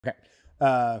Okay.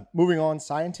 Moving on,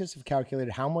 scientists have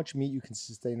calculated how much meat you can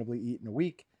sustainably eat in a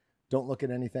week. Don't look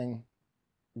at anything.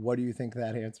 What do you think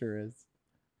that answer is?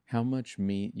 How much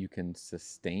meat you can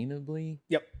sustainably?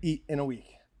 Yep, eat in a week.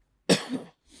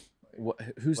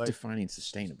 Who's Like, defining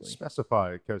sustainably?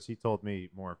 Specify, because he told me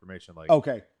more information. Like,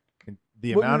 Okay.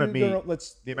 the Well, amount of meat,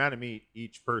 let's. the amount of meat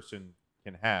each person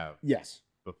can have Yes.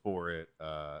 before it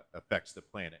affects the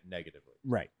planet negatively.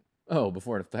 Right. Oh,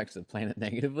 before it affects the planet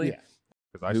negatively? Yeah.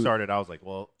 Because I was like,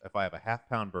 well, if I have a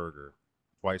half-pound burger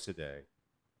twice a day,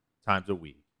 times a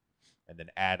week, and then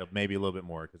add maybe a little bit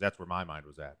more, because that's where my mind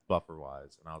was at,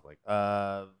 buffer-wise. And I was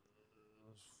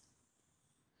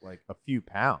like a few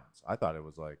pounds. I thought it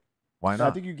was like, why not?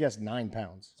 I think you guessed 9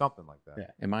 pounds. Something like that.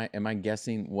 Yeah. Am I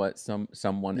guessing what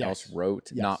someone Yes. else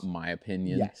wrote, Yes. not my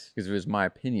opinion? Yes. Because if it was my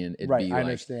opinion, it'd Right, be I like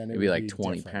understand. It it'd be would like be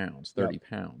 20 different. pounds, 30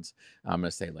 pounds. I'm gonna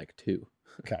say like 2.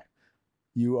 Okay.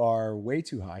 You are way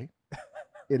too high.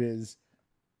 It is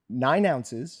 9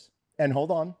 ounces. And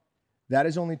hold on, that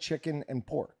is only chicken and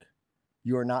pork.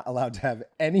 You are not allowed to have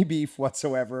any beef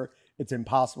whatsoever. It's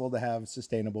impossible to have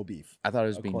sustainable beef. I thought it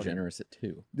was being generous at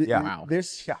 2. Yeah. Wow.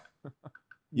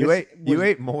 You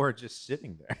ate more just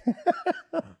sitting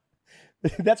there.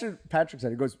 That's what Patrick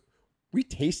said. He goes, we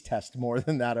taste test more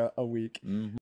than that a week. Mm-hmm.